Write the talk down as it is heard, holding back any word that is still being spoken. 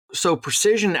So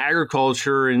precision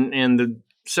agriculture and the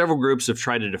several groups have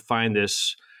tried to define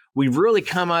this. We've really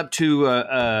come up to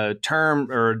a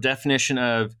term or a definition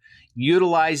of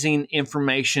utilizing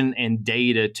information and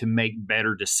data to make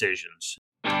better decisions.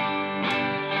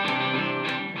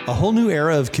 A whole new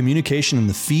era of communication in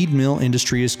the feed mill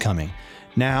industry is coming.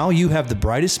 Now you have the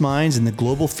brightest minds in the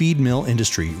global feed mill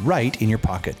industry right in your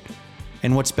pocket.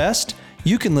 And what's best?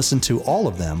 You can listen to all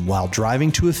of them while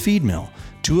driving to a feed mill,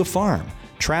 to a farm,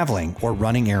 traveling, or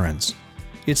running errands.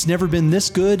 It's never been this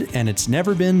good, and it's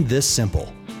never been this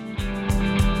simple.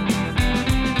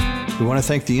 We want to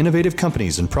thank the innovative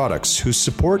companies and products whose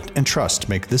support and trust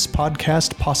make this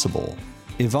podcast possible.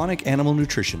 Evonik Animal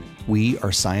Nutrition. We are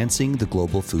sciencing the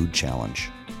global food challenge.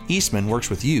 Eastman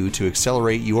works with you to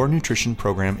accelerate your nutrition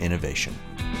program innovation.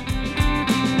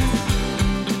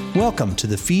 Welcome to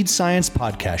the Feed Science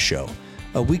Podcast Show,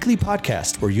 a weekly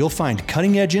podcast where you'll find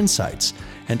cutting-edge insights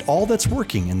and all that's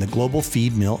working in the global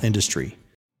feed mill industry.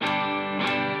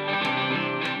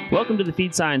 Welcome to the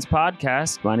Feed Science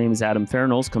Podcast. My name is Adam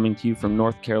Arnall, coming to you from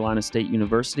North Carolina State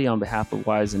University on behalf of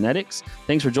Wyzenetics.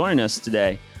 Thanks for joining us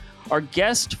today. Our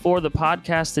guest for the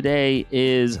podcast today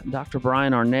is Dr.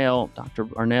 Brian Arnall. Dr.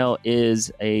 Arnall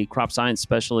is a crop science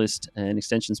specialist and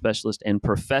extension specialist and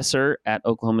professor at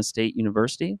Oklahoma State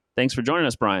University. Thanks for joining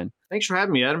us, Brian. Thanks for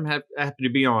having me, Adam. Happy to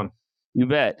be on. You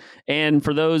bet. And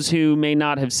for those who may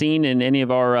not have seen in any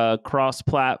of our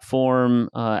cross-platform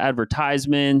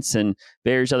advertisements and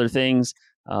various other things,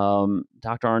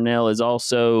 Dr. Arnall is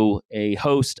also a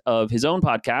host of his own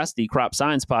podcast, the Crop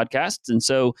Science Podcast. And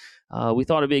so we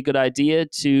thought it'd be a good idea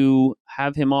to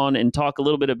have him on and talk a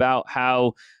little bit about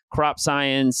how crop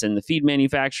science and the feed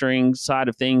manufacturing side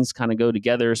of things kind of go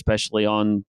together, especially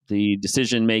on the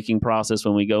decision-making process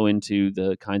when we go into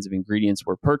the kinds of ingredients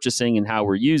we're purchasing and how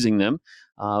we're using them.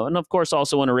 And of course,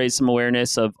 also want to raise some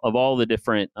awareness of all the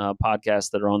different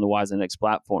podcasts that are on the Wyzenetics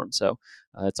platform. So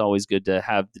it's always good to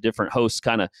have the different hosts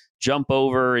kind of jump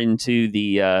over into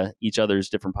the each other's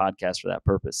different podcasts for that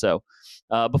purpose. So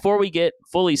before we get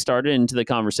fully started into the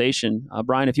conversation,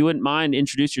 Brian, if you wouldn't mind,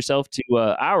 introduce yourself to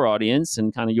our audience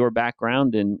and kind of your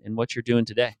background and what you're doing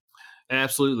today.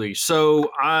 Absolutely.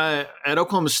 So at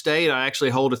Oklahoma State, I actually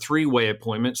hold a three-way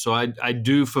appointment. So I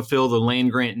do fulfill the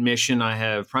land grant mission. I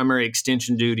have primary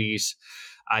extension duties.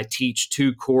 I teach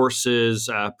 2 courses,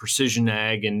 precision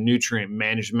ag and nutrient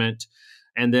management.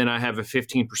 And then I have a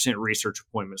 15% research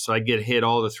appointment. So I get hit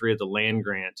all the 3 of the land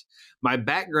grant. My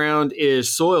background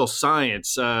is soil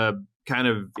science, kind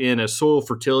of in a soil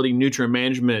fertility, nutrient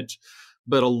management,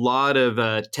 but a lot of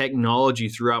technology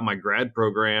throughout my grad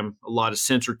program, a lot of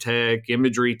sensor tech,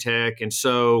 imagery tech. And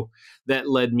so that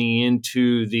led me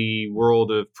into the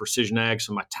world of precision ag.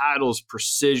 So my title is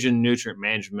Precision Nutrient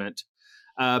Management.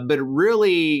 But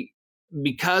really,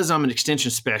 because I'm an extension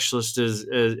specialist,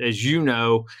 as you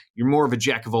know, you're more of a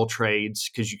jack of all trades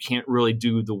because you can't really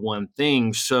do the one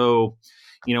thing. So,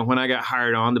 when I got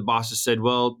hired on, the bosses said,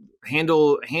 well,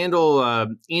 handle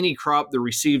any crop that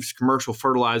receives commercial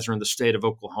fertilizer in the state of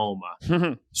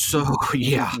Oklahoma. So,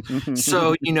 yeah.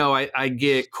 So, I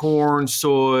get corn,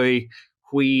 soy,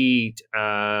 wheat,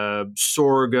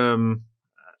 sorghum,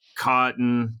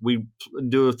 cotton. We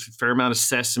do a fair amount of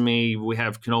sesame. We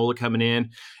have canola coming in.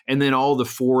 And then all the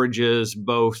forages,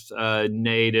 both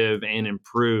native and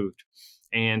improved.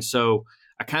 And so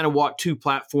I kind of walk 2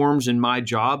 platforms in my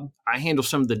job. I handle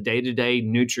some of the day-to-day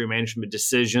nutrient management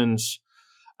decisions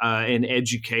and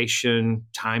education,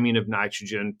 timing of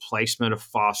nitrogen, placement of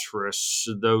phosphorus,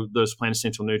 those plant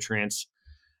essential nutrients.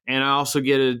 And I also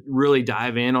get to really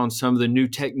dive in on some of the new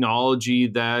technology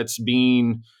that's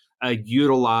being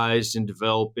utilized and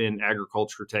developed in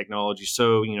agriculture technology.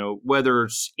 So, whether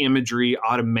it's imagery,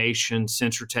 automation,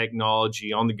 sensor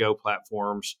technology, on-the-go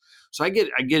platforms. So I get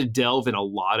to delve in a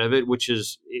lot of it, which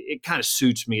is, it kind of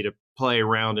suits me to play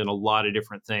around in a lot of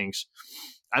different things.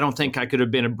 I don't think I could have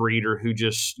been a breeder who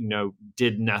just,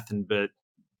 did nothing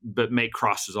but make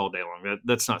crosses all day long.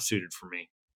 That's not suited for me.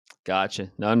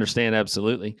 Gotcha. I understand.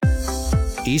 Absolutely.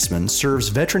 Eastman serves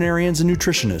veterinarians and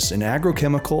nutritionists in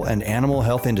agrochemical and animal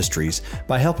health industries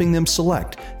by helping them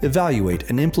select, evaluate,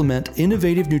 and implement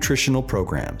innovative nutritional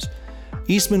programs.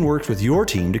 Eastman works with your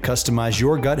team to customize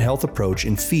your gut health approach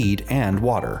in feed and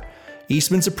water.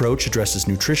 Eastman's approach addresses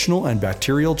nutritional and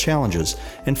bacterial challenges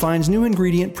and finds new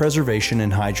ingredient preservation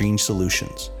and hygiene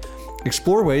solutions.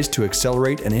 Explore ways to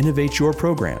accelerate and innovate your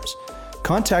programs.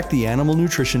 Contact the animal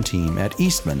nutrition team at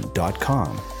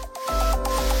eastman.com.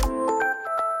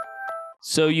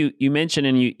 So you mentioned,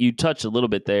 and you touched a little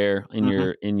bit there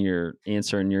in your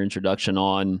answer and your introduction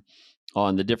on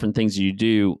the different things you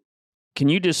do. can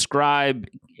you describe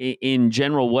in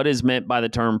general what is meant by the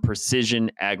term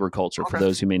precision agriculture for Okay.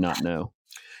 those who may not know?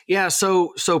 Yeah,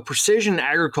 so precision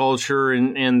agriculture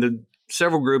and the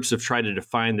several groups have tried to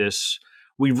define this.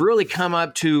 We've really come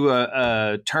up to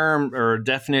a term or a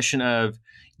definition of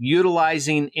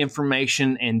utilizing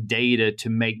information and data to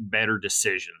make better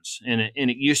decisions. And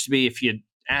it used to be, if you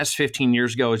asked 15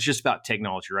 years ago, it's just about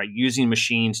technology, right? Using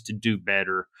machines to do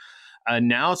better.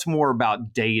 Now it's more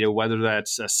about data, whether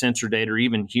that's sensor data or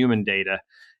even human data.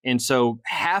 And so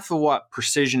half of what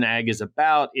precision ag is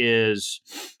about is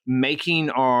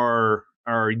making our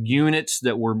units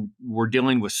that we're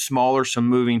dealing with smaller. So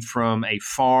moving from a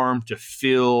farm to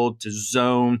field to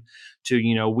zone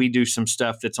to, we do some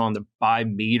stuff that's on the by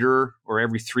meter or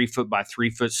every 3 foot by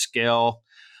 3 foot scale.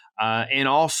 And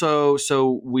also,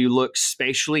 so we look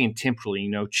spatially and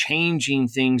temporally, changing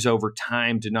things over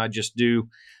time to not just do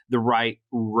the right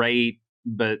rate,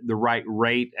 but the right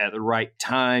rate at the right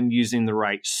time, using the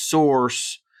right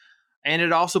source. And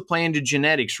it also play into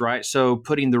genetics, right? So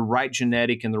putting the right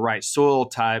genetic in the right soil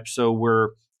type. So we're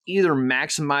either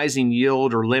maximizing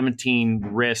yield or limiting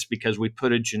risk because we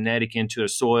put a genetic into a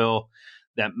soil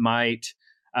that might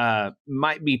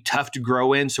be tough to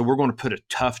grow in. So we're going to put a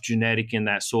tough genetic in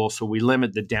that soil, so we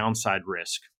limit the downside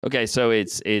risk. Okay, so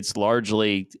it's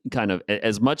largely kind of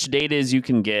as much data as you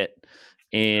can get,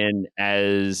 and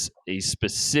as a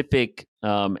specific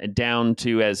down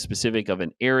to as specific of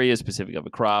an area, specific of a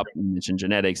crop, you mentioned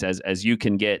genetics, as you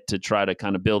can get to try to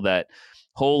kind of build that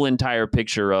whole entire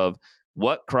picture of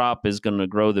what crop is going to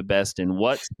grow the best in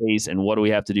what space and what do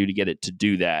we have to do to get it to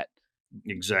do that.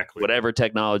 Exactly. Whatever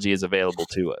technology is available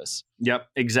to us. Yep,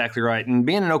 exactly right. And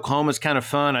being in Oklahoma is kind of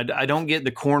fun. I don't get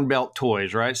the Corn Belt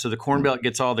toys, right? So the Corn Belt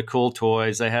gets all the cool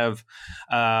toys. They have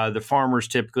the farmers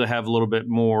typically have a little bit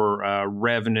more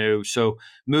revenue. So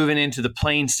moving into the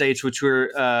plain states, which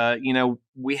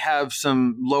we have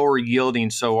some lower yielding.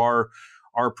 So our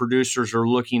producers are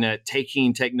looking at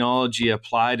taking technology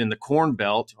applied in the Corn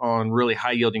Belt on really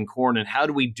high yielding corn. And how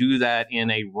do we do that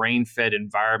in a rain fed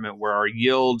environment where our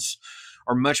yields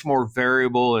are much more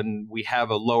variable and we have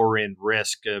a lower end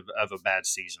risk of a bad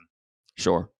season?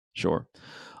 Sure.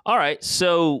 All right.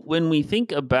 So when we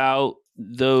think about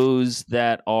those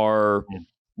that are,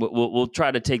 we'll try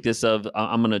to take this of,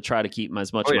 I'm going to try to keep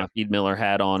as much of my feed miller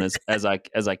hat on as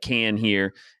I can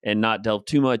here and not delve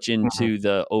too much into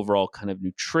the overall kind of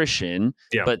nutrition,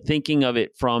 but thinking of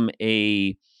it from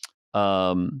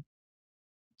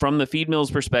from the feed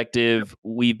mill's perspective,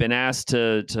 we've been asked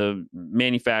to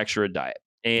manufacture a diet.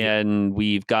 And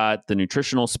we've got the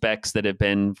nutritional specs that have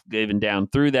been given down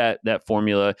through that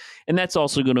formula. And that's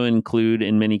also going to include,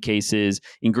 in many cases,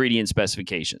 ingredient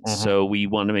specifications. So we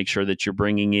want to make sure that you're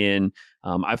bringing in,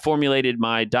 I formulated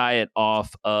my diet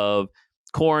off of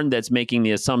corn that's making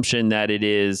the assumption that it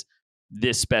is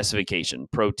this specification,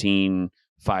 protein,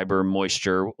 fiber,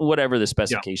 moisture, whatever the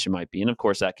specification might be. And of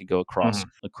course, that could go across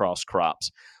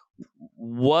crops.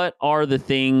 What are the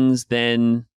things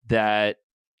then that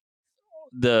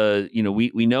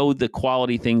we know the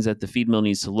quality things that the feed mill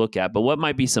needs to look at, but what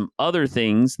might be some other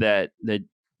things that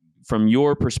from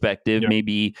your perspective,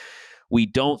 maybe we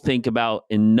don't think about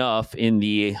enough in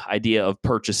the idea of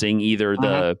purchasing either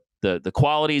the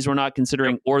qualities we're not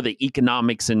considering or the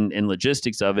economics and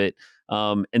logistics of it.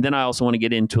 And then I also want to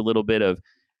get into a little bit of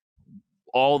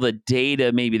all the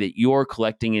data maybe that you're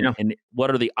collecting and what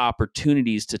are the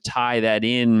opportunities to tie that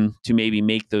in to maybe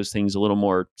make those things a little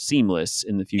more seamless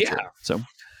in the future.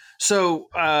 So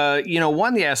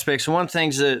one of the aspects, one of the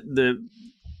things that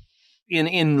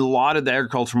in a lot of the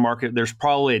agriculture market, there's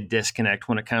probably a disconnect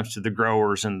when it comes to the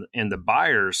growers and the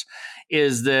buyers,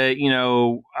 is that,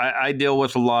 I deal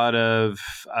with a lot of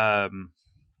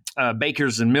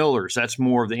bakers and millers. That's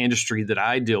more of the industry that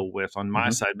I deal with on my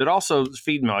side, but also the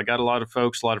feed mill. I got a lot of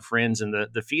folks, a lot of friends in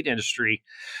the feed industry.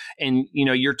 And,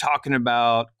 you're talking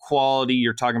about quality,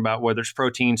 you're talking about whether it's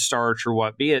protein, starch, or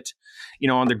what be it.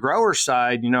 On the grower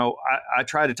side, I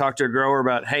try to talk to a grower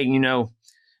about, hey,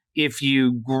 if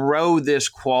you grow this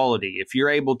quality, if you're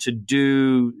able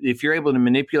to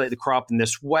manipulate the crop in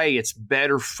this way, it's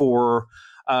better for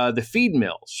the feed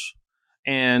mills.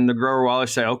 And the grower will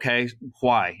always say, okay,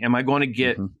 why? Am I going to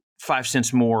get 5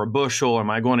 cents more a bushel?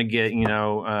 Am I going to get,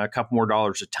 a couple more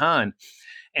dollars a ton?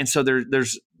 And so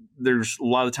there's a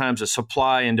lot of times a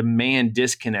supply and demand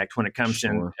disconnect when it comes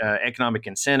to economic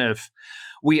incentive.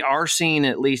 We are seeing,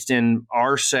 at least in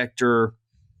our sector,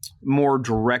 more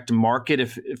direct market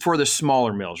for the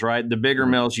smaller mills, right? The bigger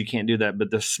mills, you can't do that,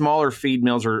 but the smaller feed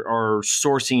mills are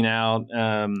sourcing out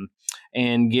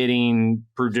and getting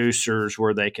producers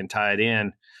where they can tie it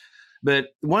in. But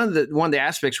one of the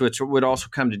aspects which would also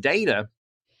come to data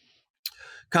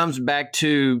comes back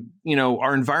to,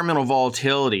 our environmental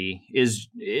volatility is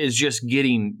just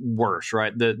getting worse,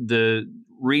 right? The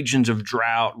regions of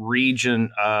drought, region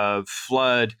of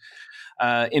flood,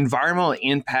 environmental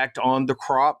impact on the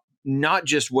crop, not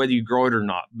just whether you grow it or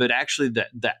not, but actually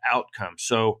the outcome.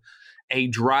 So a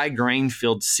dry grain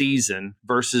field season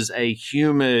versus a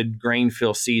humid grain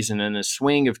field season and a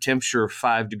swing of temperature of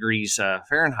 5 degrees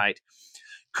Fahrenheit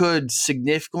could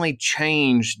significantly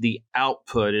change the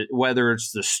output, whether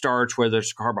it's the starch, whether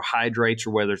it's carbohydrates,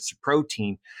 or whether it's the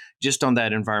protein, just on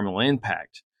that environmental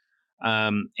impact.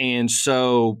 And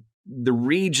so the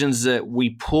regions that we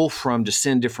pull from to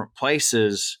send different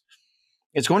places,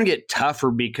 it's going to get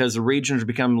tougher because the regions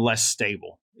become less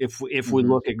stable if we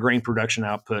look at grain production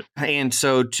output. And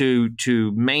so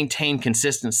to maintain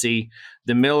consistency,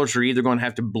 the millers are either going to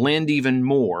have to blend even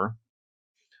more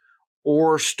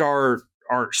or start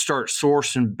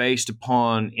sourcing based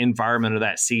upon environment of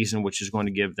that season, which is going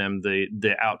to give them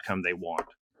the outcome they want.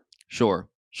 Sure.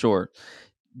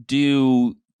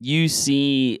 Do you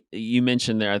see, you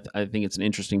mentioned there, I think it's an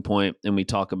interesting point, and we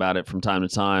talk about it from time to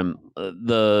time,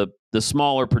 the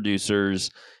smaller producers,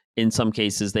 in some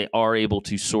cases, they are able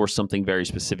to source something very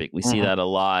specific. We see that a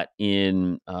lot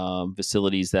in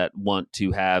facilities that want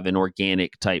to have an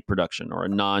organic type production or a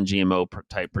non-GMO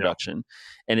type production.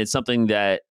 And it's something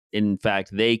that, in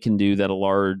fact, they can do that a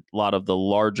lot of the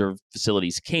larger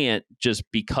facilities can't, just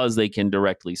because they can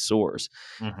directly source.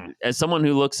 As someone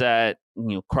who looks at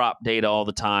crop data all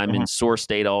the time and source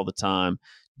data all the time,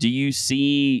 do you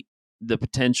see the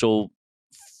potential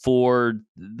for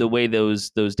the way those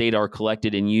data are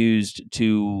collected and used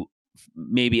to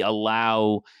maybe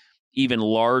allow even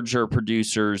larger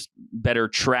producers better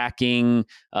tracking,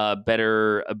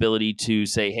 better ability to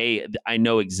say, hey, I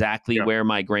know exactly where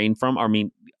my grain from? I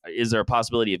mean, is there a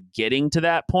possibility of getting to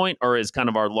that point, or is kind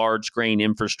of our large grain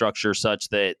infrastructure such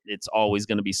that it's always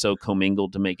going to be so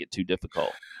commingled to make it too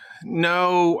difficult?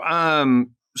 No.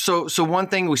 So one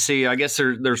thing we see, I guess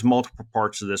there's multiple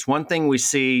parts of this. One thing we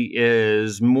see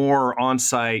is more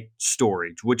on-site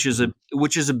storage, which is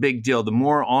a big deal. The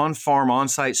more on-farm,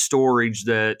 on-site storage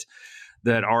that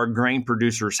our grain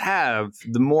producers have,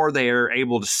 the more they are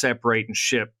able to separate and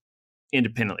ship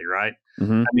independently, right?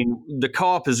 I mean, the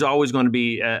co-op is always going to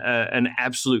be an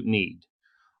absolute need.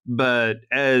 But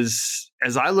as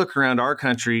I look around our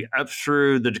country, up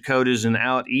through the Dakotas and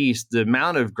out east, the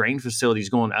amount of grain facilities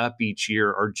going up each year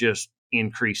are just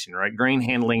increasing, right? Grain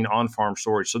handling, on-farm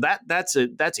storage. So that's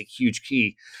a huge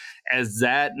key, as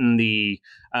that and the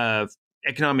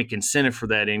economic incentive for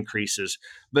that increases.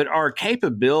 But our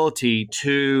capability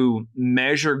to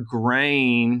measure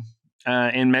grain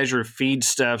and measure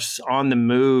feedstuffs on the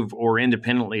move or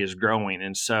independently is growing.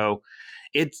 And so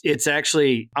it's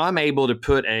actually, I'm able to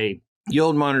put a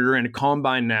yield monitor in a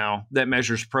combine now that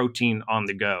measures protein on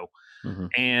the go.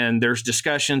 And there's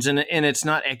discussions, and it's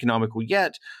not economical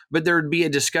yet, but there would be a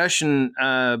discussion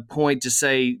point to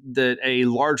say that a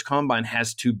large combine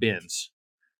has 2 bins.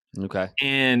 Okay.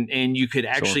 And you could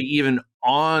actually even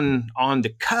on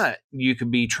the cut, you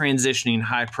could be transitioning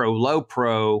high pro, low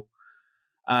pro,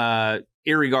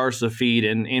 irregardless of feed.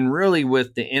 And really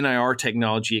with the NIR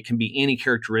technology, it can be any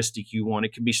characteristic you want.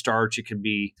 It could be starch, it could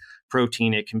be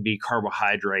protein, it can be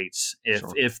carbohydrates,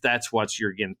 if that's what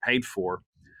you're getting paid for.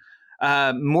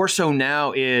 More so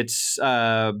now, it's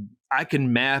I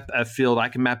can map a field, I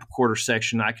can map a quarter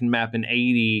section, I can map an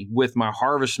 80 with my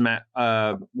harvest map,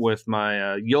 with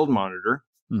my yield monitor,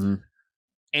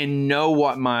 and know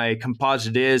what my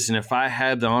composite is. And if I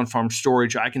have the on-farm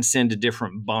storage, I can send to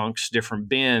different bunks, different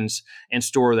bins, and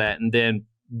store that, and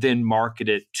then market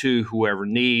it to whoever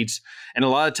needs. And a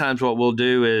lot of times what we'll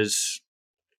do is,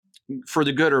 for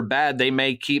the good or bad, they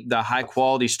may keep the high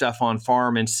quality stuff on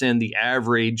farm and send the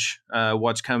average,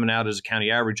 what's coming out as a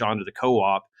county average, onto the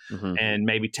co-op, and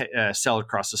maybe sell it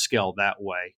across the scale that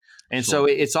way. And so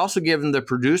it's also given the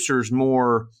producers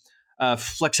more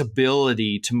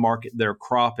flexibility to market their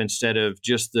crop, instead of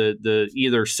just the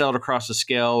either sell it across the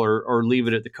scale or leave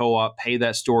it at the co-op, pay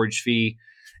that storage fee,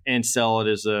 and sell it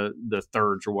as the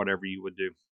thirds or whatever you would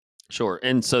do. Sure.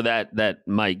 And so that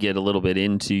might get a little bit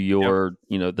into your,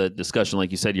 the discussion,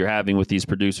 like you said, you're having with these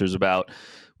producers about,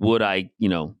 would I,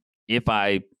 if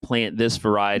I plant this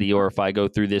variety, or if I go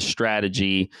through this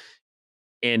strategy,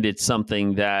 and it's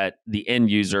something that the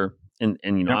end user, and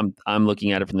I'm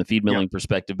looking at it from the feed milling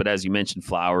perspective, but as you mentioned,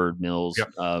 flour mills,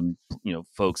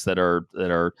 folks that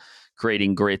are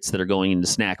creating grits that are going into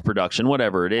snack production,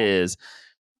 whatever it is,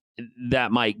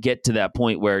 that might get to that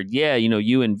point where,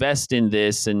 you invest in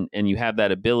this and you have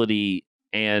that ability,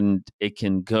 and it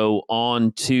can go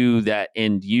on to that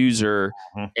end user,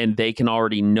 and they can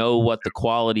already know what the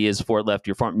quality is before it left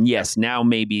your farm. And yes, now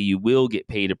maybe you will get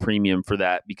paid a premium for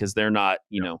that because they're not,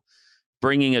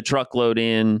 bringing a truckload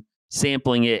in,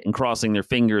 sampling it, and crossing their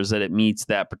fingers that it meets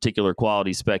that particular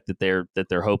quality spec that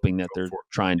they're hoping that they're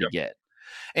trying to get.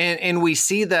 And we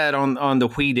see that on the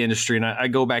wheat industry, and I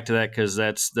go back to that because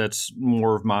that's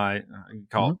more of my you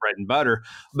call it bread and butter.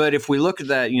 But if we look at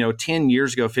that, 10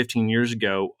 years ago, 15 years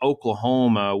ago,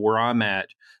 Oklahoma, where I'm at,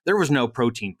 there was no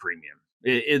protein premium.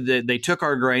 They took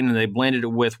our grain and they blended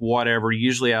it with whatever,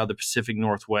 usually out of the Pacific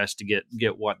Northwest, to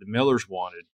get what the millers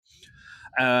wanted.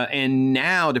 And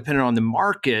now, depending on the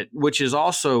market, which is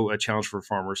also a challenge for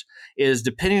farmers, is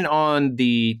depending on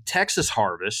the Texas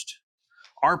harvest,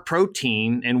 our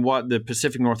protein and what the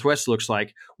Pacific Northwest looks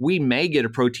like, we may get a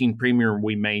protein premium,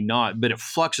 we may not, but it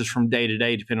fluxes from day to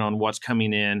day depending on what's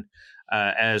coming in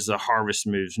as the harvest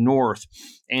moves north.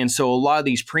 And so a lot of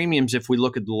these premiums, if we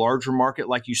look at the larger market,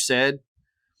 like you said,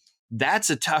 that's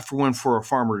a tougher one for a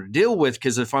farmer to deal with,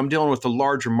 because if I'm dealing with a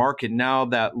larger market, now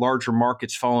that larger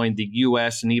market's following the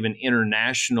U.S. and even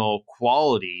international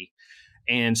quality.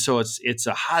 And so it's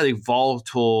a highly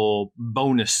volatile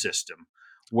bonus system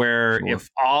where if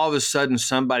all of a sudden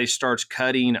somebody starts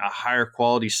cutting a higher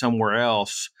quality somewhere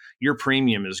else, your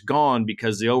premium is gone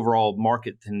because the overall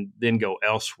market can then go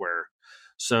elsewhere.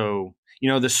 So,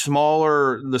 the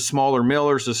smaller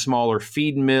millers, the smaller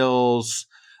feed mills,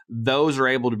 those are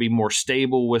able to be more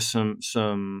stable with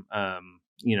some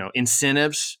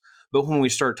incentives. But when we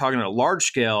start talking at large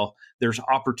scale, there's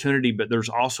opportunity, but there's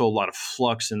also a lot of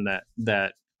flux in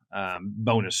that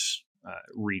bonus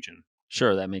region.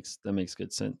 Sure, that makes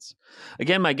good sense.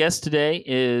 Again, my guest today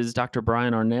is Dr.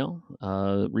 Brian Arnall,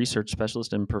 research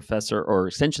specialist and professor, or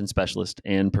extension specialist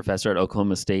and professor at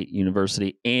Oklahoma State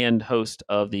University, and host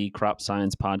of the Crop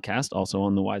Science podcast, also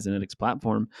on the WiseNetics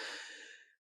platform.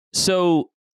 So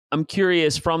I'm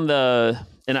curious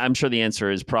and I'm sure the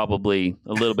answer is probably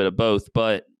a little bit of both,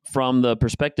 but from the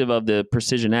perspective of the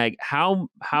precision ag, how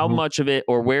much of it,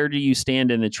 or where do you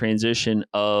stand in the transition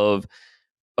of,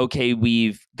 okay,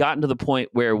 we've gotten to the point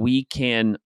where we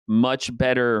can much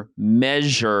better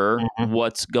measure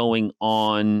what's going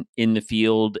on in the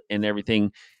field and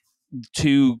everything,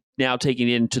 to now taking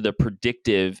it into the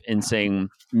predictive and saying,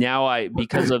 now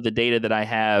because of the data that I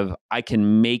have, I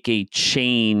can make a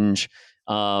change.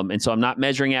 And so I'm not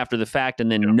measuring after the fact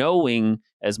and then knowing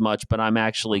as much, but I'm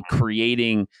actually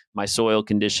creating my soil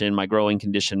condition, my growing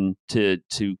condition to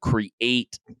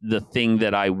create the thing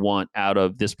that I want out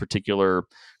of this particular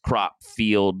crop,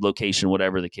 field, location,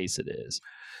 whatever the case it is.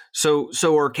 So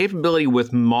our capability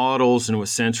with models and with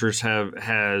sensors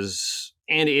has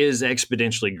and is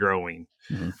exponentially growing.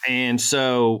 And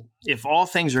so if all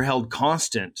things are held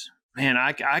constant, man,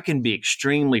 I can be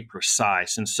extremely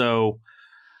precise. And so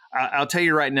I'll tell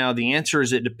you right now, the answer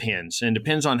is it depends, and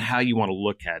depends on how you want to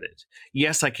look at it.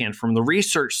 Yes, I can. From the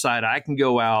research side, I can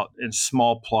go out and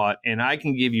small plot, and I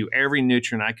can give you every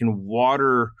nutrient. I can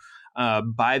water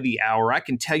by the hour. I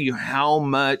can tell you how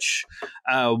much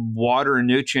water and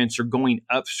nutrients are going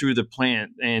up through the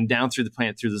plant and down through the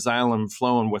plant through the xylem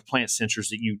flowing with plant sensors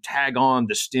that you tag on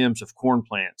the stems of corn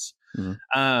plants.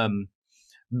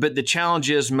 But the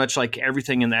challenge is, much like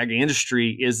everything in the agri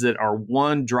industry, is that our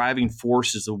one driving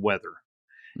force is the weather.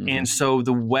 And so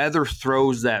the weather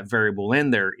throws that variable in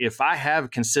there. If I have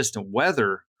consistent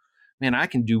weather, man, I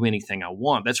can do anything I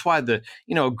want. That's why the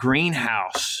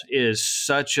greenhouse is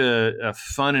such a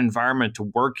fun environment to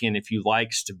work in if you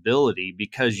like stability,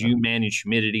 because you manage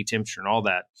humidity, temperature, and all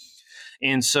that.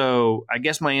 And so I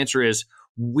guess my answer is,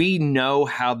 we know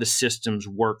how the systems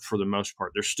work for the most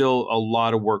part. There's still a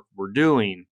lot of work we're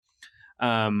doing.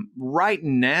 Right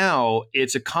now,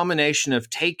 it's a combination of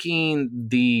taking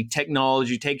the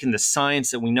technology, taking the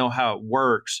science that we know how it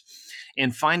works,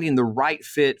 and finding the right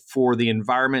fit for the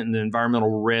environment and the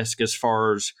environmental risk as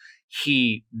far as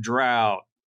heat, drought,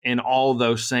 and all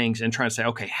those things, and trying to say,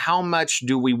 okay, how much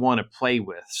do we want to play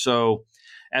with? So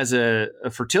as a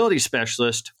fertility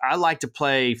specialist, I like to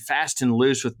play fast and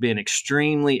loose with being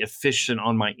extremely efficient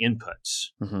on my inputs.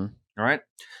 All right.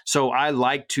 So I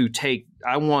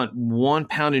want 1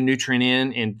 pound of nutrient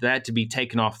in and that to be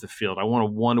taken off the field. I want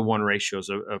a 1-to-1 ratio as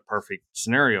a perfect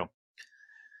scenario.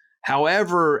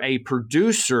 However, a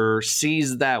producer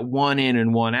sees that 1 in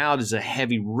and 1 out as a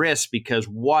heavy risk, because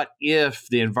what if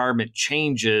the environment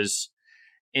changes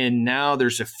and now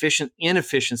there's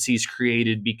inefficiencies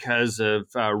created because of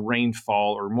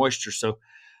rainfall or moisture? So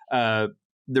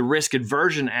the risk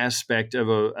aversion aspect of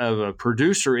a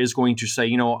producer is going to say,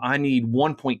 I need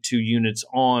 1.2 units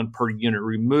on per unit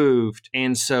removed.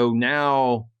 And so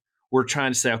now we're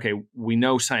trying to say, okay, we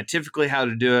know scientifically how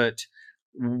to do it.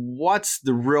 What's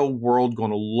the real world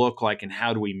going to look like, and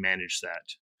how do we manage that?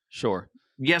 Sure.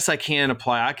 Yes, I can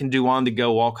apply. I can do on the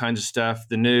go all kinds of stuff.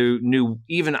 The new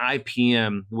even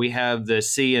IPM. We have the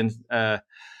see and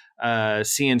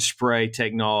spray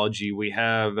technology. We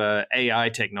have AI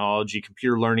technology,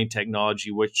 computer learning technology,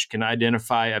 which can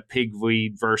identify a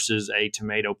pigweed versus a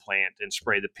tomato plant and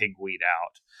spray the pigweed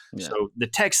out. Yeah. So the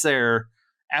text there,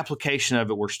 application of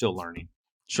it, we're still learning.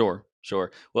 Sure.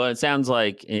 Well, it sounds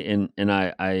like, and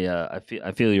I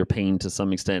feel your pain to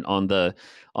some extent on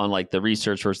like the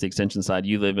research versus the extension side.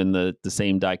 You live in the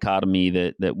same dichotomy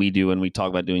that we do when we talk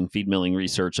about doing feed milling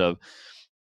research. Of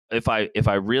if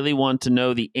I really want to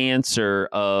know the answer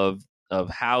of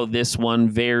how this one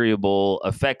variable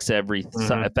affects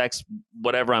affects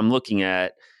whatever I'm looking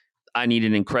at, I need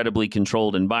an incredibly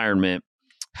controlled environment.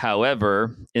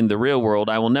 However, in the real world,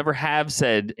 I will never have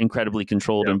said incredibly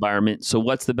controlled environment. So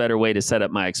what's the better way to set up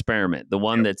my experiment? The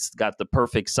one that's got the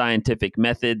perfect scientific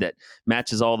method that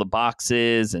matches all the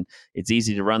boxes and it's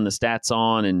easy to run the stats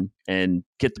on and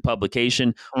get the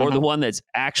publication, or the one that's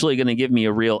actually going to give me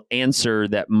a real answer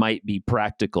that might be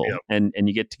practical. And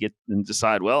you get and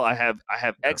decide, well, I have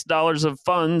X dollars of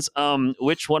funds.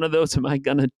 Which one of those am I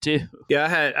going to do?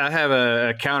 Yeah, I have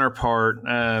a counterpart,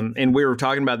 and we were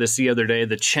talking about this the other day.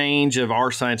 The change of our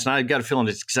science, and I got a feeling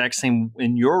it's exact same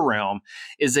in your realm,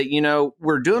 is that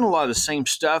we're doing a lot of the same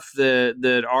stuff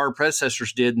that our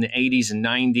predecessors did in the 80s and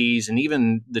 90s and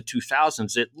even the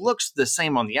 2000s. It looks the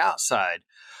same on the outside.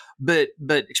 But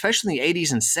especially in the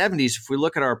 80s and 70s, if we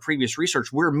look at our previous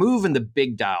research, we're moving the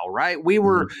big dial, right? We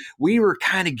were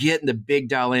kind of getting the big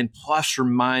dial in plus or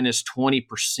minus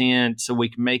 20%, so we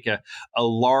can make a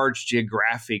large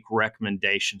geographic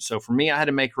recommendation. So for me, I had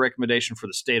to make a recommendation for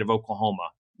the state of Oklahoma,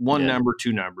 one number,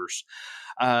 two numbers.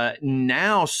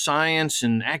 Now science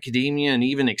and academia and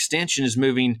even extension is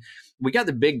moving. We got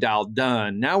the big dial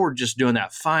done. Now we're just doing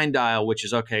that fine dial, which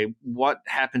is, okay, what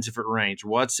happens if it rains?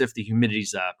 What's if the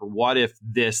humidity's up? Or what if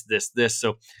this?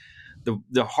 So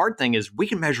the hard thing is we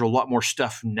can measure a lot more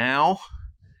stuff now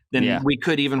than we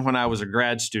could even when I was a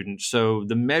grad student. So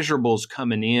the measurables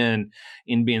coming in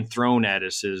being thrown at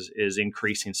us is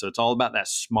increasing. So it's all about that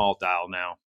small dial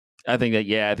now. I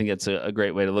think that's a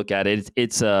great way to look at it.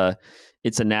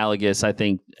 It's analogous, I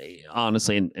think,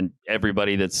 honestly, and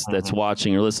everybody that's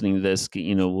watching or listening to this,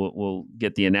 will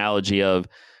get the analogy of,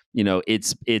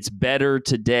 it's better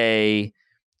today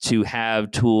to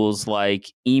have tools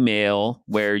like email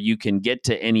where you can get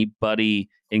to anybody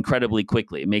incredibly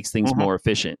quickly. It makes things more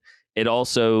efficient. It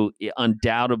also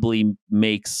undoubtedly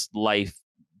makes life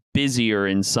busier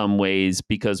in some ways,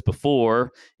 because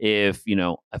before, if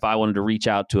I wanted to reach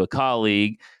out to a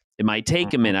colleague, it might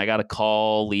take a minute. I got to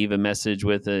call, leave a message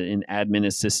with an admin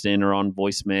assistant or on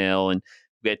voicemail and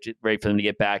wait for them to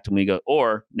get back to me.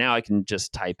 Or now I can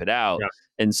just type it out. Yeah.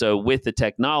 And so with the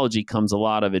technology comes a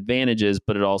lot of advantages,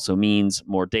 but it also means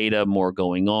more data, more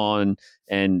going on,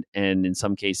 and in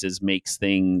some cases makes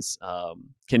things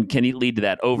can lead to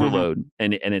that overload,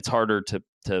 and it's harder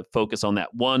to focus on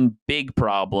that one big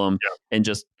problem and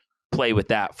just play with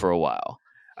that for a while.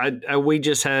 We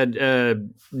just had,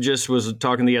 was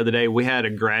talking the other day, we had a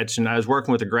grad student. I was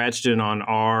working with a grad student on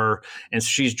R, and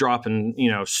she's dropping,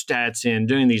 stats in,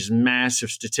 doing these massive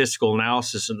statistical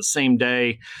analysis. And the same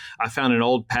day, I found an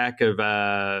old pack of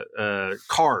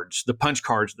cards, the punch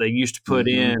cards they used to put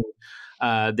in,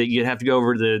 that you'd have to go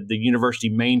over to the university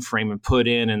mainframe and put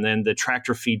in, and then the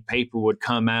tractor feed paper would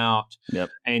come out,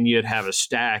 and you'd have a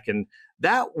stack. And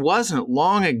that wasn't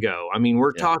long ago. I mean,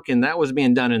 we're talking, that was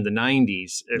being done in the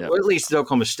 90s. Or at least at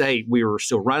Oklahoma State, we were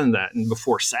still running that, and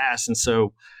before SAS. And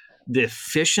so the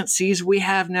efficiencies we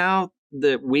have now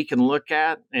that we can look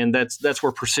at, and that's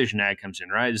where precision ag comes in,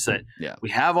 right? Is that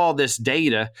we have all this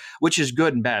data, which is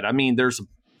good and bad. I mean, there's a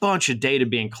bunch of data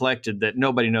being collected that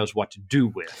nobody knows what to do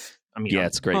with. I mean,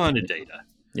 it's great. A ton of data.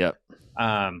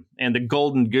 And the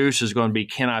golden goose is going to be,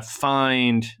 can I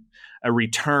find a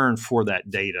return for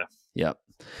that data? Yep.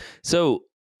 So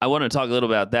I want to talk a little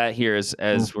about that here as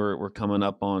we're coming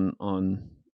up on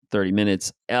 30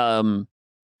 minutes. I've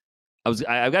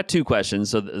got two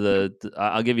questions. So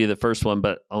I'll give you the first one,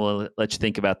 but I'll let you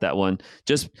think about that one.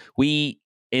 Just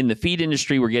in the feed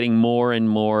industry, we're getting more and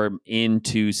more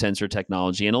into sensor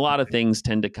technology, and a lot of things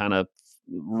tend to kind of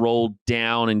roll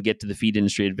down and get to the feed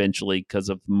industry eventually because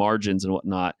of margins and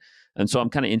whatnot. And so I'm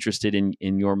kind of interested in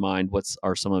your mind, what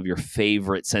are some of your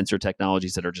favorite sensor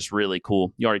technologies that are just really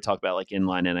cool? You already talked about like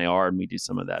inline NAR, and we do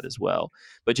some of that as well.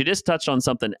 But you just touched on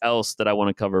something else that I want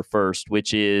to cover first,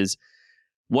 which is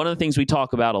one of the things we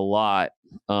talk about a lot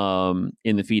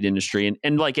in the feed industry.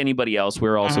 And like anybody else,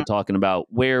 we're also talking about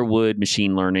where would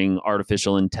machine learning,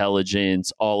 artificial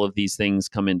intelligence, all of these things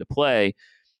come into play.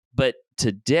 But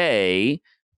today,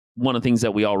 one of the things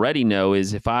that we already know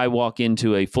is if I walk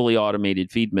into a fully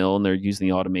automated feed mill and they're using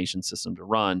the automation system to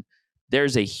run,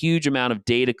 there's a huge amount of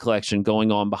data collection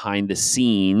going on behind the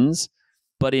scenes.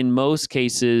 But in most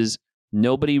cases,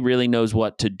 nobody really knows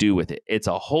what to do with it. It's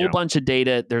a whole bunch of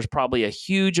data. There's probably a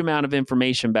huge amount of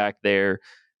information back there,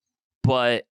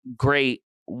 but great.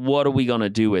 What are we going to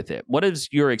do with it? What has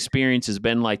your experience has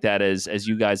been like that as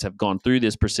you guys have gone through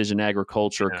this precision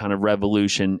agriculture kind of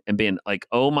revolution and been like,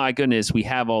 oh my goodness, we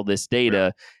have all this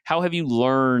data. How have you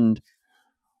learned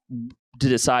to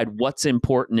decide what's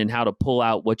important and how to pull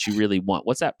out what you really want?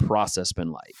 What's that process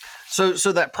been like? So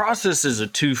that process is a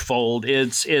twofold.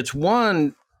 It's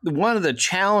one of the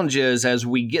challenges as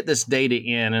we get this data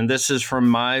in, and this is from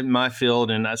my field,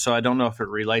 and so I don't know if it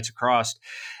relates across,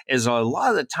 is a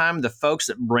lot of the time the folks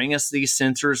that bring us these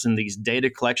sensors and these data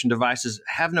collection devices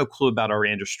have no clue about our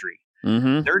industry.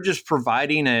 They're just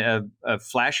providing a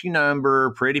flashy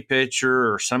number, pretty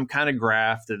picture, or some kind of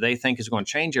graph that they think is going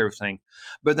to change everything,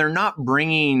 but they're not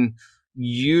bringing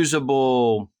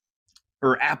usable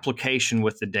or application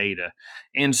with the data.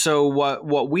 And so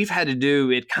what we've had to do,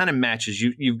 it kind of matches.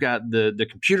 You've got the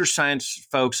computer science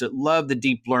folks that love the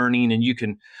deep learning, and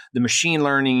the machine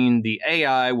learning, the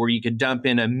AI, where you could dump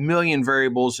in a million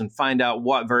variables and find out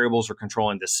what variables are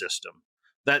controlling the system.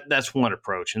 That's one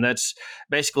approach. And that's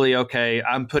basically, okay,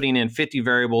 I'm putting in 50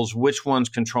 variables, which one's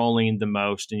controlling the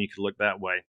most? And you could look that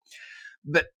way.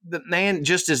 But man,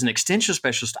 just as an extension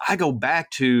specialist,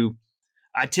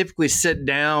 I typically sit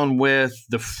down with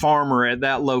the farmer at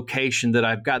that location that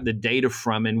I've got the data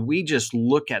from, and we just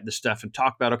look at the stuff and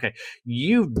talk about, okay,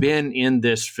 you've been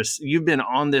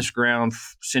on this ground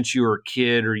since you were a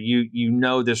kid, or you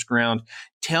know this ground.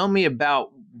 Tell me about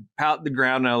the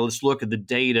ground. Now let's look at the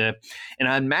data. And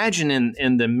I imagine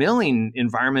in the milling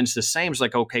environment, it's the same. It's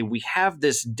like, okay, we have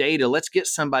this data. Let's get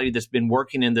somebody that's been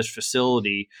working in this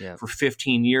facility for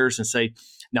 15 years and say,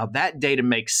 now that data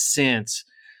makes sense.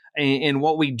 And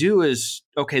what we do is,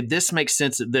 okay, this makes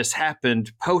sense that this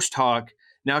happened post hoc.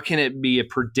 Now, can it be a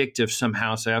predictive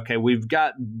somehow? Say, okay, we've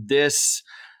got this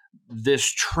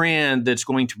trend that's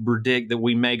going to predict that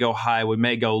we may go high, we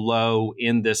may go low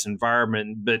in this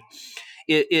environment. But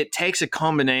it takes a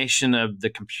combination of the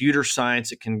computer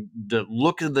science. It can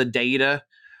look at the data,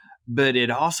 but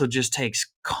it also just takes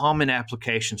common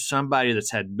application, somebody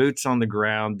that's had boots on the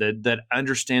ground, that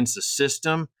understands the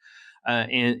system.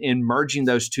 And merging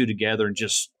those two together and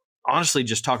just honestly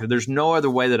just talking. There's no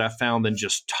other way that I found than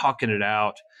just talking it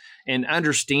out and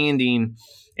understanding.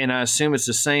 And I assume it's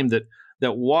the same that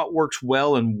what works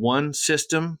well in one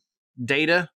system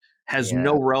data has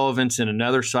no relevance in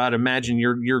another. So I'd imagine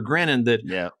you're grinning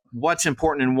that what's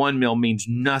important in one mill means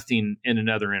nothing in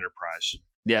another enterprise.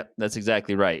 Yeah, that's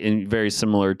exactly right. And very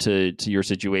similar to your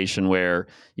situation where,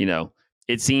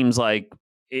 it seems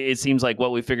like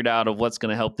what we figured out of what's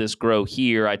going to help this grow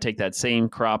here, I take that same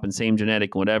crop and same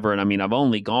genetic, whatever. And I mean, I've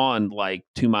only gone like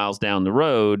 2 miles down the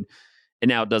road and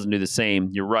now it doesn't do the same.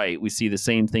 You're right. We see the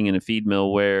same thing in a feed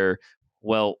mill where,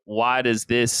 well, why does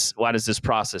this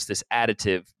process, this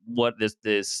additive,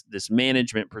 this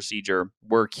management procedure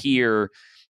work here,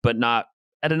 but not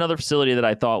at another facility that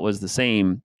I thought was the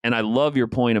same? And I love your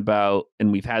point about,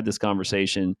 and we've had this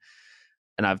conversation,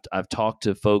 and I've talked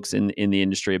to folks in the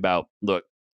industry about, look,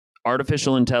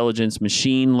 artificial intelligence,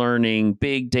 machine learning,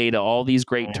 big data, all these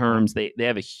great terms, they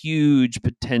have a huge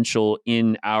potential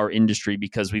in our industry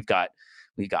because we've got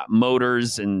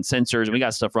motors and sensors and we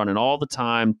got stuff running all the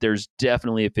time. There's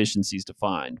definitely efficiencies to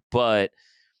find. But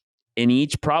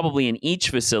probably in each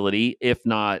facility, if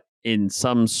not in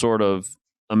some sort of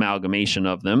amalgamation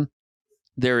of them,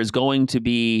 there is going to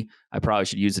be, I probably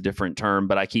should use a different term,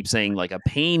 but I keep saying like a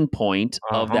pain point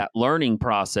of that learning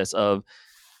process of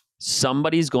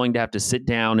somebody's going to have to sit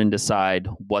down and decide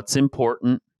what's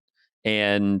important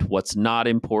and what's not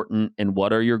important and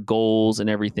what are your goals and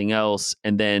everything else,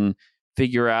 and then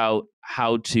figure out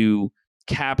how to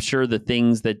capture the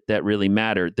things that really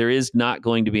matter. There is not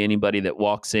going to be anybody that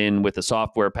walks in with a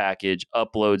software package,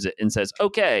 uploads it, and says,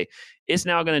 okay, it's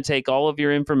now going to take all of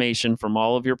your information from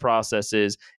all of your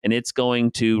processes and it's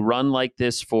going to run like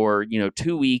this for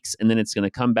 2 weeks, and then it's going to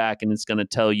come back and it's going to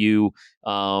tell you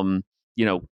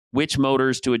which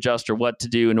motors to adjust or what to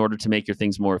do in order to make your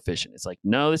things more efficient. It's like,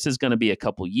 no, this is going to be a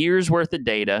couple years worth of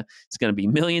data. It's going to be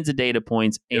millions of data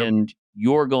points, and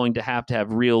you're going to have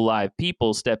real live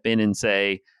people step in and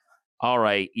say, all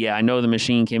right, yeah, I know the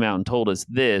machine came out and told us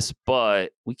this,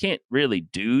 but we can't really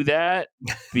do that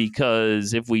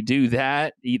because if we do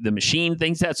that, the machine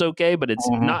thinks that's okay, but it's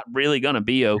Mhm. not really going to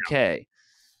be okay.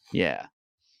 Yeah.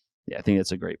 Yeah, I think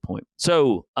that's a great point.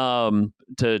 So,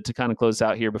 to kind of close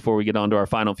out here before we get on to our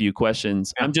final few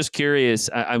questions, Yeah. I'm just curious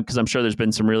because I'm sure there's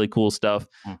been some really cool stuff.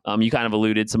 Mm. You kind of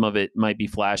alluded some of it might be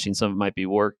flashing, some of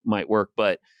it might work,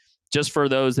 but just for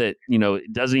those that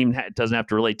it doesn't have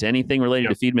to relate to anything related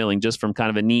Yep. to feed milling, just from kind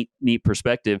of a neat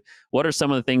perspective. What are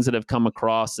some of the things that have come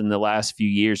across in the last few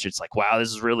years? It's like, wow, this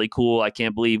is really cool. I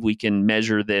can't believe we can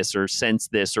measure this or sense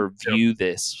this or view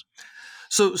this.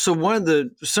 So some of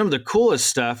the coolest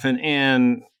stuff,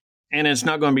 and it's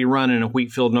not going to be run in a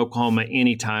wheat field in Oklahoma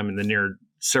anytime in the near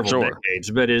several Sure. decades,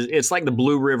 but it's like the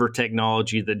Blue River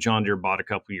technology that John Deere bought a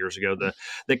couple years ago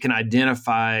that can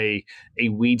identify a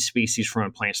weed species from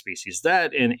a plant species.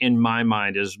 That in my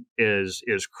mind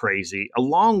is crazy.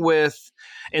 Along with,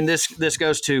 and this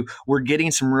goes to, we're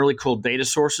getting some really cool data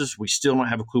sources. We still don't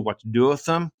have a clue what to do with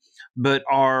them, but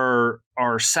our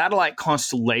satellite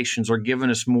constellations are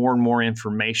giving us more and more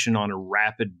information on a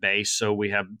rapid base. So we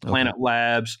have Planet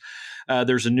Labs.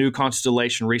 There's a new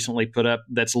constellation recently put up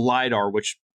that's LIDAR,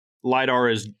 which LIDAR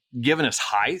is giving us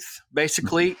height,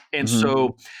 basically. And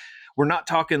so we're not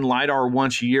talking LIDAR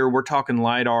once a year. We're talking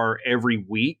LIDAR every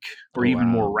week or even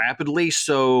more rapidly.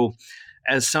 So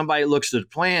as somebody looks at the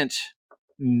plant,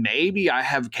 maybe I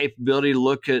have capability to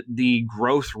look at the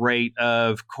growth rate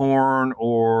of corn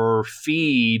or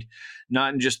feed,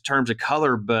 not in just terms of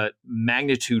color, but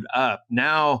magnitude up.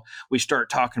 Now we start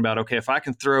talking about, okay, if I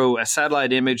can throw a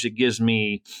satellite image that gives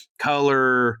me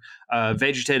color,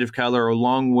 vegetative color,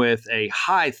 along with a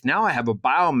height, now I have a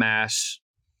biomass,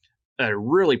 a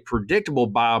really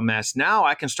predictable biomass. Now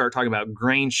I can start talking about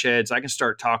grain sheds. I can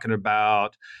start talking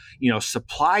about,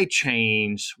 supply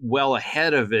chains well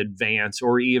ahead of advance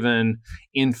or even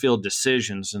infield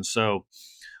decisions. And so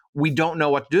we don't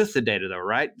know what to do with the data though,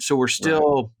 right? So we're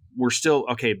still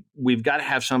okay. We've got to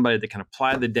have somebody that can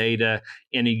apply the data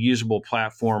in a usable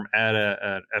platform at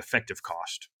an effective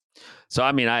cost. So,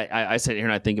 I mean, I sit here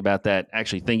and I think about that,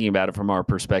 actually thinking about it from our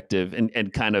perspective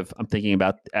and kind of, I'm thinking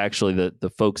about actually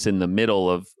the folks in the middle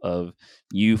of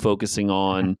you focusing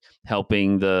on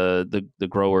helping the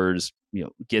growers,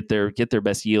 get their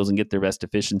best yields and get their best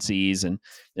efficiencies. And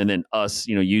then us,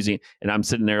 using, and I'm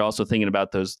sitting there also thinking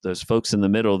about those folks in the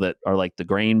middle that are like the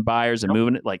grain buyers and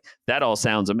moving it. Like that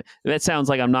sounds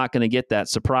like I'm not going to get that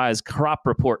surprise crop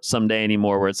report someday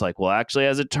anymore, where it's like, well, actually,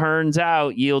 as it turns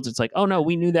out, yields, it's like, oh no,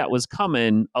 we knew that was coming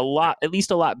at least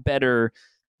a lot better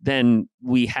than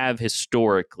we have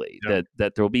historically.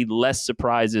 That there will be less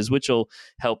surprises, which will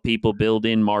help people build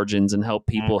in margins and help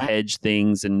people hedge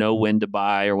things and know when to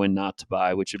buy or when not to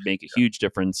buy, which would make a huge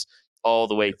difference all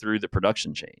the way through the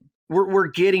production chain. We're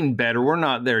getting better. We're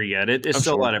not there yet. It's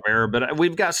still a lot of error, but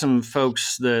we've got some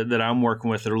folks that I'm working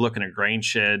with that are looking at grain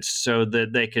sheds so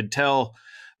that they could tell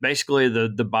basically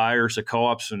the buyers, the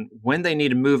co-ops, and when they need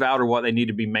to move out or what they need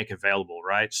to make available,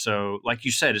 right? So like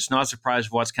you said, it's not a surprise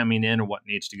of what's coming in or what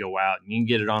needs to go out. And you can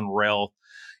get it on rail.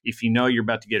 If you know you're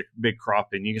about to get a big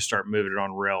crop in, you can start moving it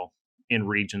on rail in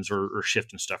regions or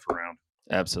shifting stuff around.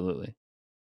 Absolutely.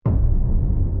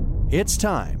 It's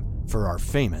time for our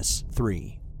famous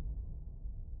three.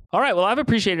 All right. Well, I've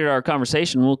appreciated our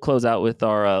conversation. We'll close out with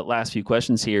our last few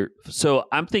questions here. So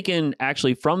I'm thinking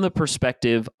actually from the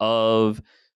perspective of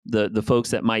the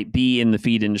folks that might be in the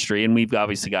feed industry, and we've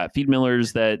obviously got feed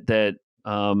millers that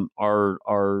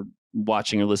are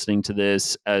watching or listening to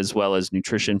this, as well as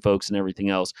nutrition folks and everything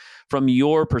else. From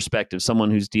your perspective, someone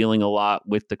who's dealing a lot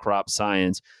with the crop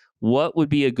science, what would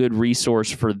be a good resource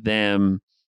for them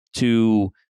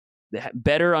to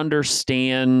better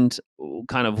understand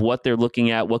kind of what they're looking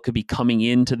at, what could be coming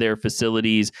into their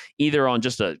facilities, either on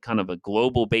just a kind of a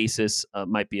global basis,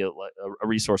 might be a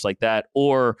resource like that,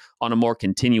 or on a more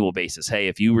continual basis? Hey,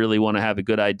 if you really want to have a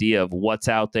good idea of what's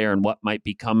out there and what might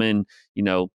be coming,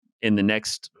 in the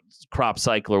next crop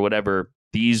cycle or whatever,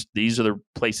 these are the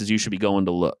places you should be going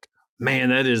to look. Man,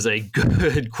 that is a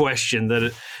good question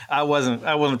that I wasn't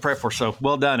prepped for. So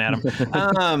well done,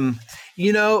 Adam.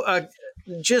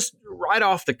 Just right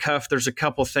off the cuff, there's a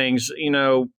couple things.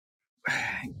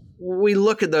 We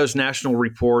look at those national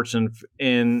reports and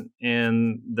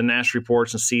the NASH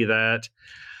reports and see that,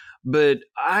 but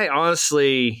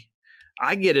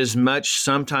I get as much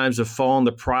sometimes of following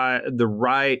the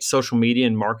right social media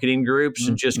and marketing groups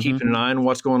and just keeping an eye on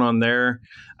what's going on there.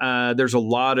 There's a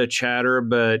lot of chatter,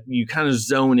 but you kind of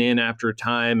zone in after a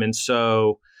time. And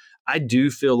so I do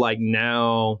feel like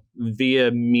now via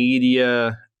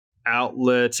media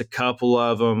outlets, a couple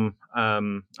of them,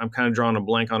 I'm kind of drawing a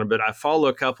blank on it, but I follow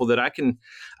a couple that I can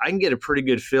get a pretty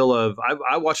good feel of.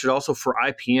 I watch it also for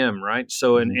IPM, right?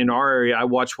 So in our area, I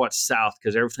watch what's south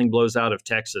because everything blows out of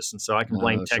Texas, and so I can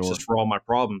blame Texas for all my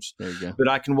problems. There you go. But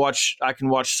I can watch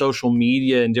social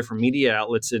media and different media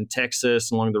outlets in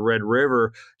Texas along the Red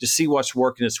River to see what's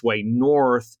working its way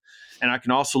north. And I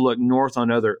can also look north on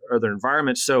other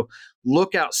environments. So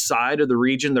look outside of the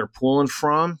region they're pulling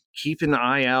from. Keep an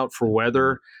eye out for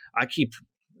weather. I keep,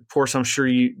 of course, I'm sure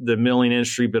the milling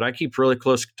industry, but I keep really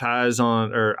close eyes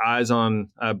on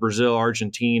Brazil,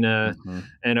 Argentina,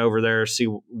 and over there.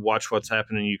 Watch what's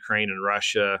happening in Ukraine and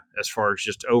Russia as far as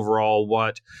just overall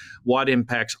what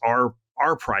impacts our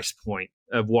price point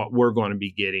of what we're going to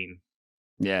be getting.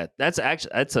 Yeah, that's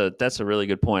a really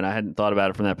good point. I hadn't thought about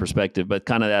it from that perspective, but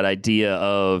kind of that idea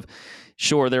of,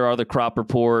 sure, there are the crop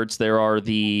reports, there are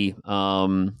the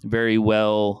very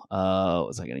well. What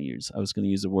was I going to use? I was going to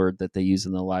use a word that they use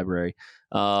in the library.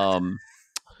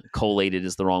 Collated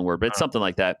is the wrong word, but it's something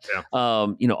like that. Yeah.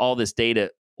 All this data.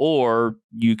 Or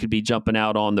you could be jumping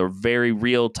out on the very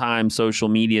real time social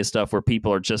media stuff where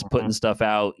people are just putting stuff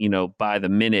out, by the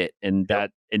minute, and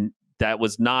that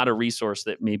was not a resource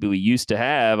that maybe we used to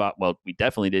have. Well, we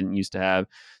definitely didn't used to have,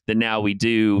 that now we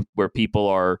do, where people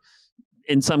are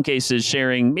in some cases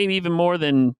sharing maybe even more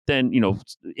than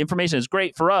information is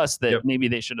great for us that maybe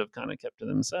they should have kind of kept to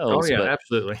themselves. Oh yeah,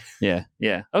 absolutely.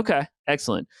 Yeah. Okay.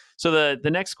 Excellent. So the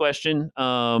next question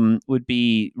would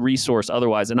be resource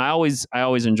otherwise. And I always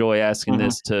enjoy asking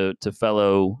this to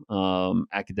fellow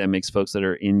academics, folks that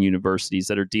are in universities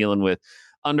that are dealing with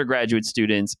undergraduate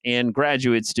students and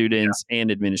graduate students and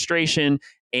administration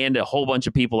and a whole bunch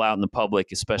of people out in the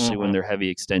public, especially when they're heavy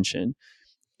extension.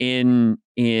 In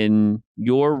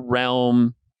your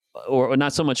realm, or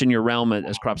not so much in your realm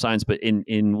as crop science, but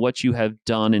in what you have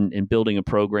done in building a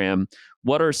program,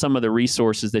 what are some of the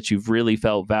resources that you've really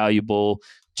felt valuable,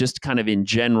 just kind of in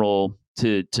general,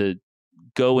 to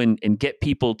go and get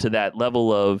people to that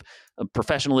level of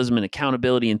professionalism and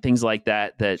accountability and things like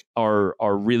that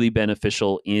are really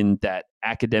beneficial in that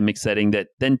academic setting that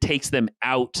then takes them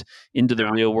out into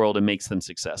the real world and makes them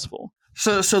successful?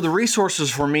 So the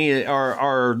resources for me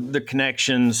are the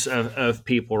connections of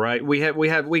people, right? We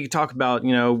talk about,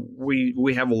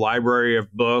 we have a library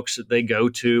of books that they go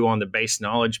to on the base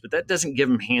knowledge, but that doesn't give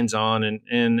them hands-on.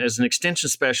 And as an extension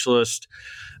specialist,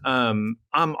 I'm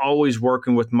always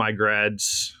working with my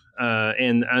grads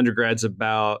and undergrads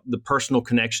about the personal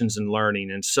connections and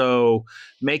learning. And so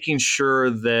making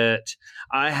sure that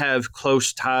I have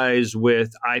close ties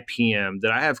with IPM,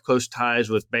 that I have close ties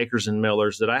with bakers and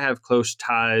millers, that I have close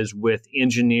ties with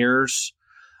engineers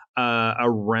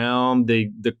around the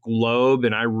globe,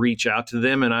 and I reach out to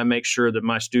them and I make sure that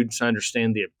my students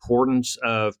understand the importance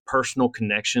of personal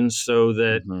connections so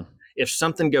that if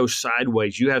something goes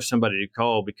sideways, you have somebody to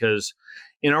call, because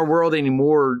in our world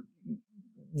anymore,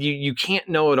 you can't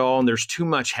know it all, and there's too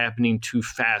much happening too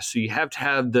fast. So you have to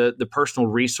have the personal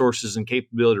resources and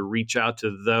capability to reach out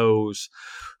to those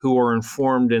who are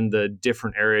informed in the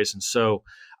different areas. And so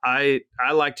I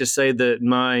like to say that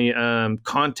my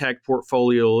contact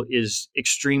portfolio is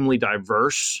extremely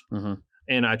diverse,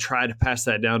 and I try to pass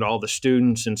that down to all the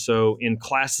students. And so in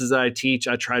classes that I teach,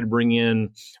 I try to bring in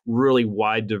really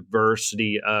wide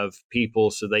diversity of people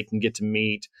so they can get to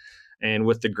meet. And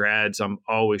with the grads, I'm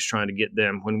always trying to get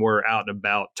them when we're out and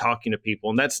about talking to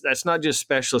people. And that's not just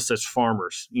specialists, that's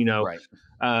farmers. Right.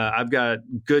 I've got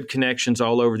good connections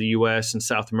all over the U.S. and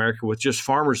South America with just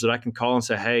farmers that I can call and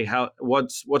say, hey,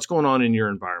 what's going on in your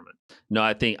environment? No,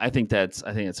 I think that's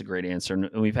a great answer. And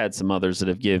we've had some others that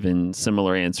have given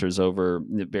similar answers over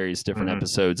various different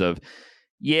episodes of,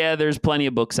 yeah, there's plenty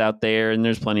of books out there and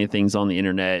there's plenty of things on the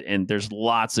internet and there's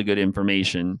lots of good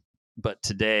information. But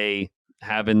today,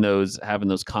 having those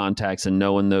contacts and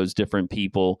knowing those different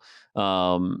people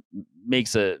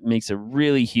makes a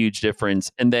really huge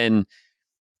difference. And then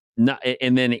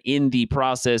in the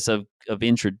process of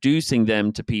introducing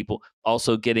them to people,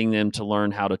 also getting them to learn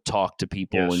how to talk to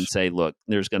people and say, look,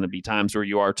 there's going to be times where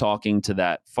you are talking to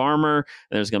that farmer,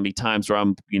 and there's going to be times where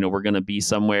we're going to be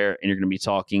somewhere and you're going to be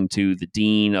talking to the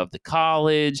dean of the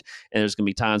college, and there's going to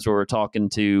be times where we're talking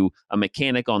to a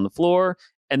mechanic on the floor.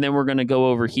 And then we're going to go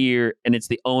over here and it's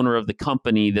the owner of the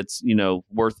company that's,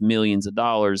 worth millions of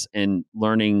dollars, and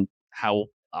learning how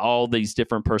all these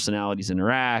different personalities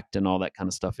interact and all that kind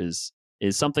of stuff is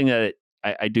something that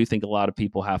I do think a lot of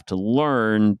people have to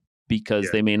learn, because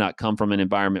they may not come from an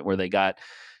environment where they got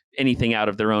anything out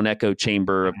of their own echo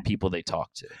chamber of people they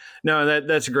talk to. No,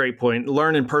 that's a great point.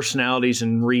 Learning personalities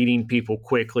and reading people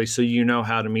quickly so you know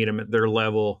how to meet them at their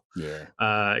level.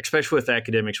 Yeah. Especially with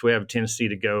academics, we have a tendency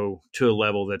to go to a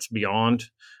level that's beyond.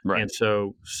 Right. And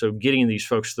so getting these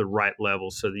folks to the right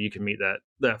level so that you can meet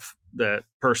that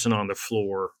person on the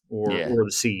floor or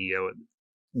the CEO,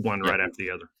 one right after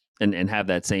the other. And have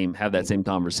that same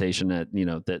conversation at,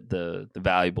 the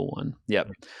valuable one. Yep.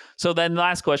 So then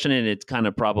last question, and it kind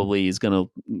of probably is going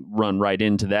to run right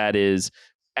into that, is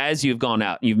as you've gone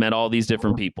out, you've met all these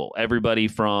different people, everybody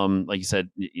from, like you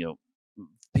said,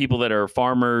 people that are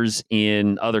farmers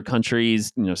in other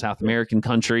countries, South American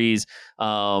countries,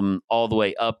 all the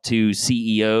way up to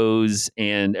CEOs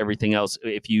and everything else.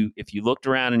 If you looked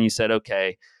around and you said,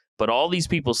 okay, but all these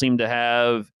people seem to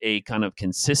have a kind of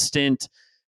consistent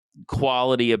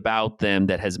quality about them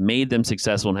that has made them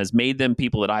successful and has made them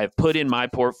people that I have put in my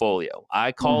portfolio.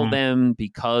 I call them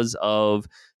because of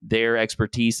their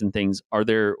expertise and things.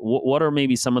 What are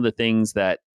maybe some of the things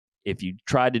that if you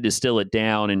tried to distill it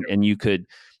down and you could,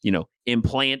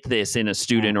 implant this in a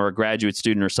student or a graduate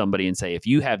student or somebody and say, if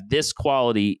you have this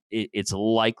quality, it's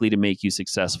likely to make you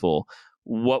successful.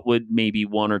 What would maybe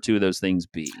one or two of those things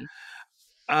be?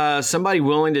 Somebody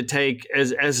willing to take,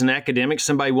 as an academic,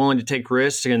 somebody willing to take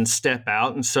risks and step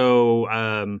out. And so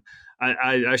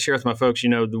I share with my folks,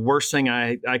 the worst thing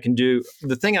I can do,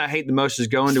 the thing I hate the most is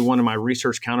going to one of my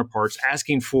research counterparts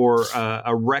asking for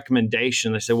a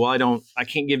recommendation. They say, well, I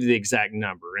can't give you the exact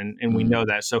number. And we know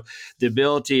that. So the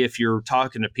ability, if you're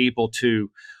talking to people,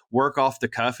 to work off the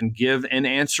cuff and give an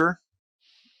answer,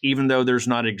 even though there's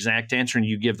not an exact answer, and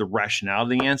you give the rationale of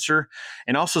the answer,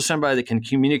 and also somebody that can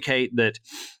communicate that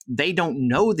they don't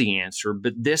know the answer,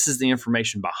 but this is the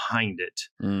information behind it.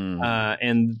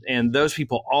 And those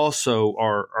people also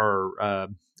are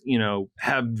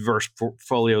have diverse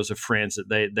portfolios of friends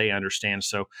that they understand.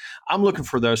 So I'm looking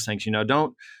for those things.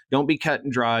 Don't be cut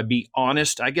and dry. Be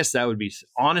honest. I guess that would be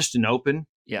honest and open.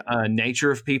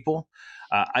 Nature of people.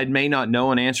 I may not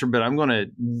know an answer, but I'm going to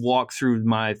walk through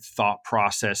my thought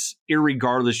process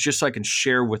irregardless, just so I can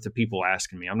share with the people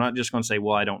asking me. I'm not just going to say,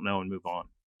 well, I don't know, and move on.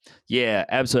 Yeah,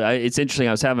 absolutely. It's interesting.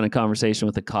 I was having a conversation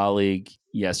with a colleague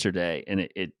yesterday, and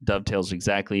it dovetails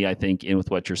exactly, I think, in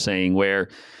with what you're saying, where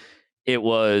it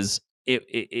was,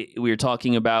 we were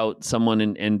talking about someone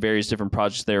and various different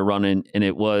projects they're running, and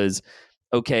it was,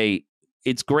 okay,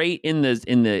 it's great in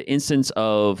the instance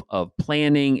of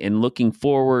planning and looking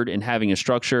forward and having a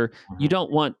structure. You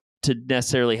don't want to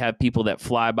necessarily have people that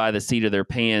fly by the seat of their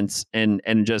pants and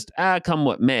just come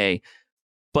what may.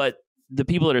 But the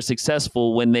people that are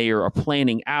successful when they are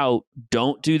planning out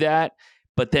don't do that.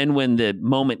 But then when the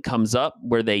moment comes up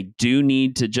where they do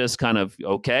need to just kind of,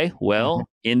 okay, well,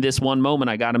 in this one moment,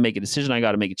 I got to make a decision. I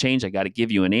got to make a change. I got to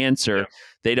give you an answer. Yeah.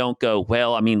 They don't go,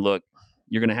 well, look,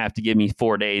 you're going to have to give me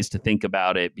 4 days to think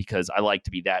about it because I like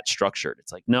to be that structured.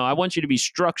 It's like, no, I want you to be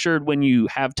structured when you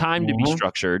have time to be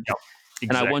structured. Yep.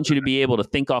 Exactly. And I want you to be able to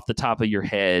think off the top of your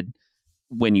head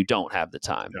when you don't have the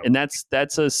time. Yep. And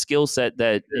that's a skill set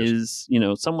that is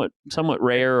somewhat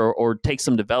rare or takes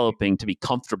some developing to be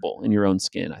comfortable in your own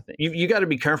skin, I think. You got to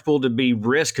be comfortable to be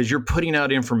risk because you're putting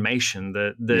out information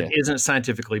that isn't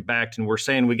scientifically backed. And we're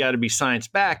saying we got to be science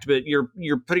backed, but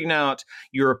you're putting out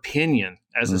your opinion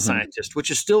as a scientist, which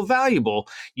is still valuable.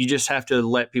 You just have to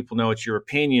let people know it's your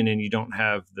opinion and you don't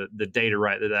have the data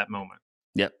right at that moment.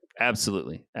 Yep.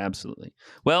 Absolutely. Absolutely.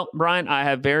 Well, Brian, I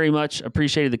have very much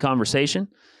appreciated the conversation.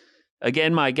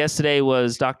 Again, my guest today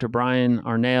was Dr. Brian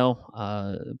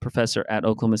Arnall, professor at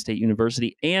Oklahoma State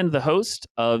University and the host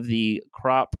of the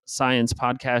Crop Science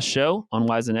Podcast show on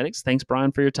Wyzenetics. Thanks,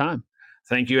 Brian, for your time.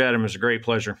 Thank you, Adam. It's a great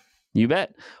pleasure. You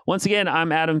bet. Once again,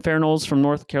 I'm Adam Fairknowles from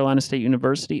North Carolina State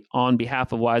University on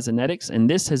behalf of Wyzenetics, and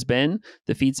this has been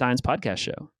the Feed Science Podcast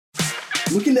show.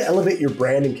 Looking to elevate your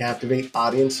brand and captivate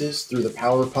audiences through the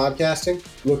power of podcasting?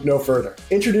 Look no further.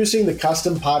 Introducing the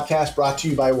Custom Podcast brought to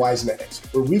you by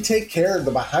Wyzenetics, where we take care of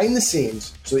the behind the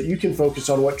scenes so that you can focus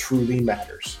on what truly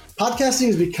matters. Podcasting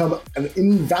has become an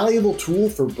invaluable tool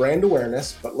for brand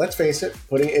awareness, but let's face it,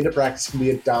 putting it into practice can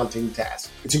be a daunting task.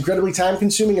 It's incredibly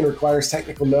time-consuming and requires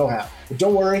technical know-how. But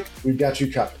don't worry, we've got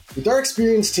you covered. With our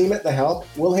experienced team at the helm,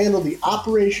 we'll handle the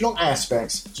operational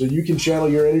aspects so you can channel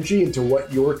your energy into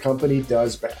what your company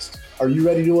does best. Are you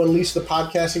ready to unleash the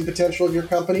podcasting potential of your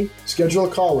company? Schedule a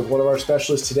call with one of our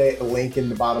specialists today at the link in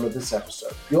the bottom of this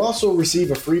episode. You'll also receive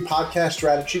a free podcast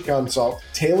strategy consult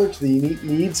tailored to the unique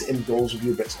needs and goals of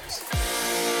your business.